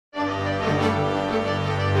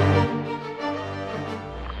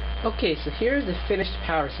Okay, so here's the finished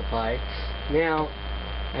power supply. Now,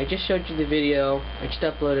 I just showed you the video. I just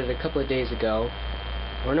uploaded it a couple of days ago.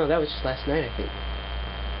 Or no, that was just last night, I think.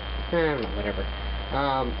 I don't know, whatever.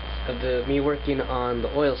 Of me working on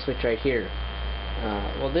the oil switch right here.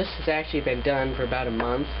 Well, this has actually been done for about a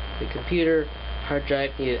month. The computer hard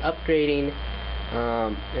drive needed upgrading,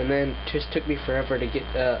 and then it just took me forever to get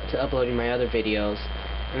to uploading my other videos.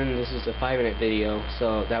 And this is a 5-minute video,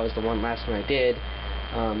 so that was the last one I did.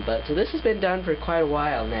 So this has been done for quite a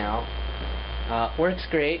while now. Works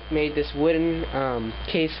great. Made this wooden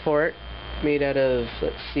case for it, made out of,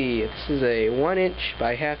 let's see, this is a 1-inch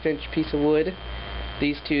by 1/2-inch piece of wood.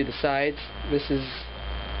 These two, the sides, this is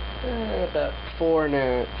about 4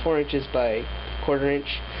 inches by 1/4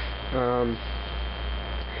 inch.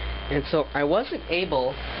 And so I wasn't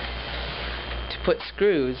able to put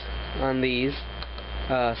screws on these,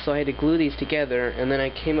 so I had to glue these together, and then I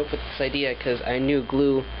came up with this idea because I knew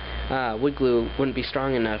wood glue wouldn't be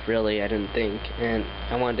strong enough, really, I didn't think, and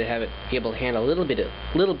I wanted to have it be able to handle a little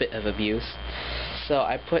bit of abuse. So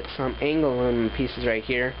I put some angle aluminum pieces right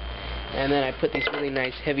here, and then I put these really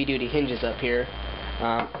nice heavy-duty hinges up here.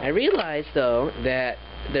 I realized, though, that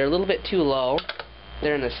they're a little bit too low.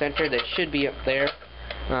 They're in the center. They should be up there,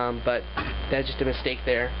 but that's just a mistake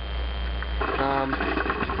there.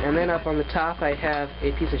 And then up on the top I have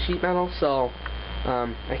a piece of sheet metal, so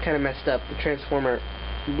I kind of messed up. The transformer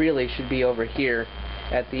really should be over here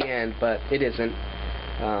at the end, but it isn't.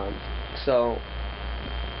 So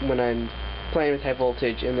when I'm playing with high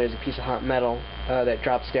voltage and there's a piece of hot metal that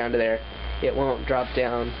drops down to there, it won't drop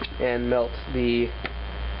down and melt the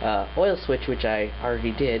oil switch, which I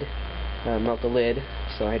already did, melt the lid,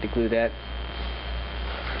 so I had to glue that.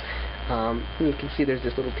 You can see there's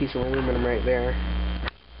this little piece of aluminum right there.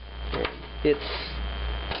 It's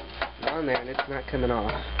on there and it's not coming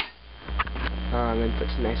off. Then put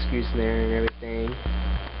some nice screws in there and everything.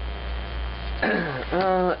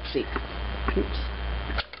 Let's see. Oops.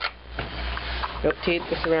 Rotate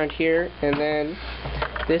this around here, and then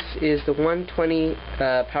this is the 120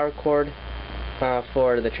 power cord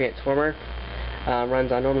for the transformer.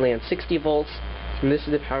 Runs on only on 60 volts, and this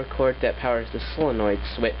is the power cord that powers the solenoid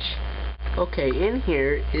switch. Okay, in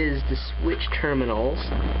here is the switch terminals.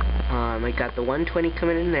 I got the 120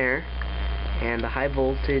 coming in there, and the high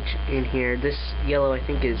voltage in here. This yellow, I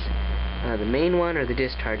think, is the main one or the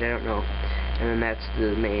discharge, I don't know. And then that's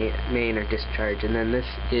the main or discharge. And then this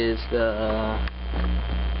is the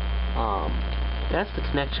that's the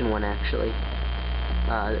connection one, actually.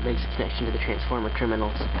 That makes the connection to the transformer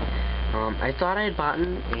terminals. I thought I had bought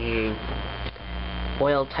a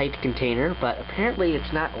oil-tight container, but apparently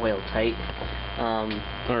it's not oil-tight,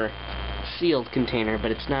 or sealed container,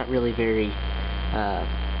 but it's not really very,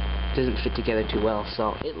 doesn't fit together too well,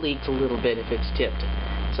 so it leaks a little bit if it's tipped,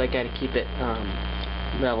 so I gotta keep it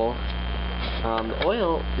level. The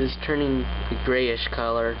oil is turning a grayish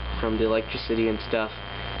color from the electricity and stuff,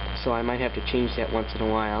 so I might have to change that once in a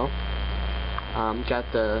while.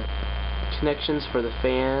 Got the connections for the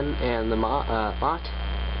fan and the mott.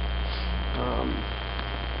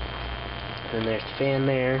 And there's the fan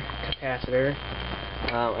there, capacitor.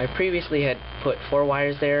 I previously had put 4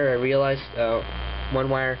 wires there. I realized 1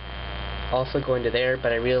 wire also going to there,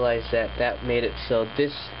 but I realized that made it so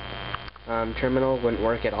this terminal wouldn't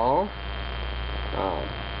work at all.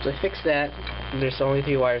 So I fixed that. There's only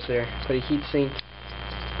 3 wires there. Put a heat sink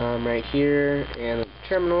right here, and the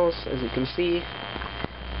terminals, as you can see,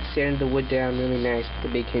 sanded the wood down really nice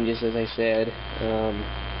with the big hinges, as I said.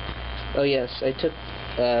 Oh yes, I took,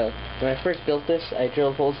 when I first built this, I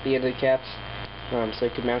drilled holes at the end of the caps so I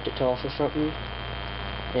could mount it to also something.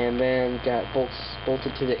 And then got bolts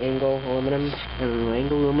bolted to the angle aluminum, and the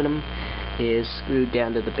angle aluminum is screwed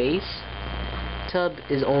down to the base. Tub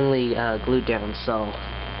is only glued down, so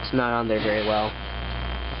it's not on there very well.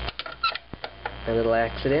 A little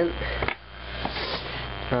accident.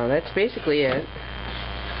 That's basically it.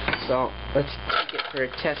 So let's take it for a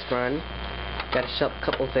test run. Got a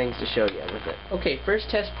couple things to show you with it. Okay, first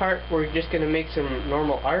test part, we're just going to make some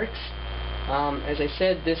normal arcs. As I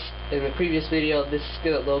said this in the previous video,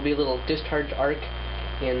 there'll be a little discharge arc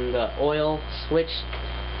in the oil switch,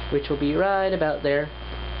 which will be right about there.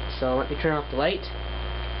 So let me turn off the light,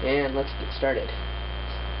 and let's get started.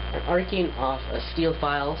 I'm arcing off a steel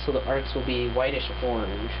file, so the arcs will be whitish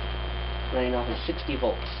orange, running off of 60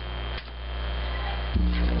 volts.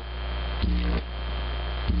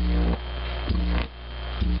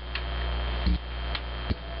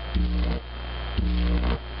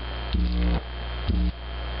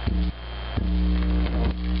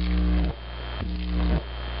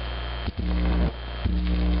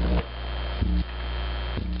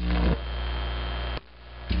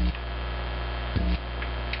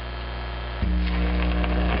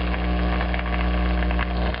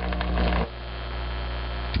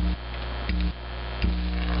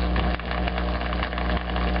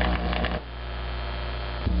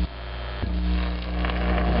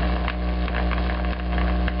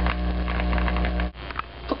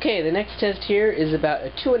 Okay, the next test here is about a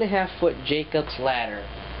 2.5 foot Jacob's ladder.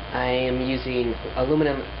 I am using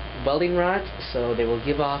aluminum welding rods, so they will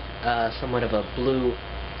give off somewhat of a blue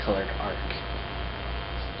colored arc.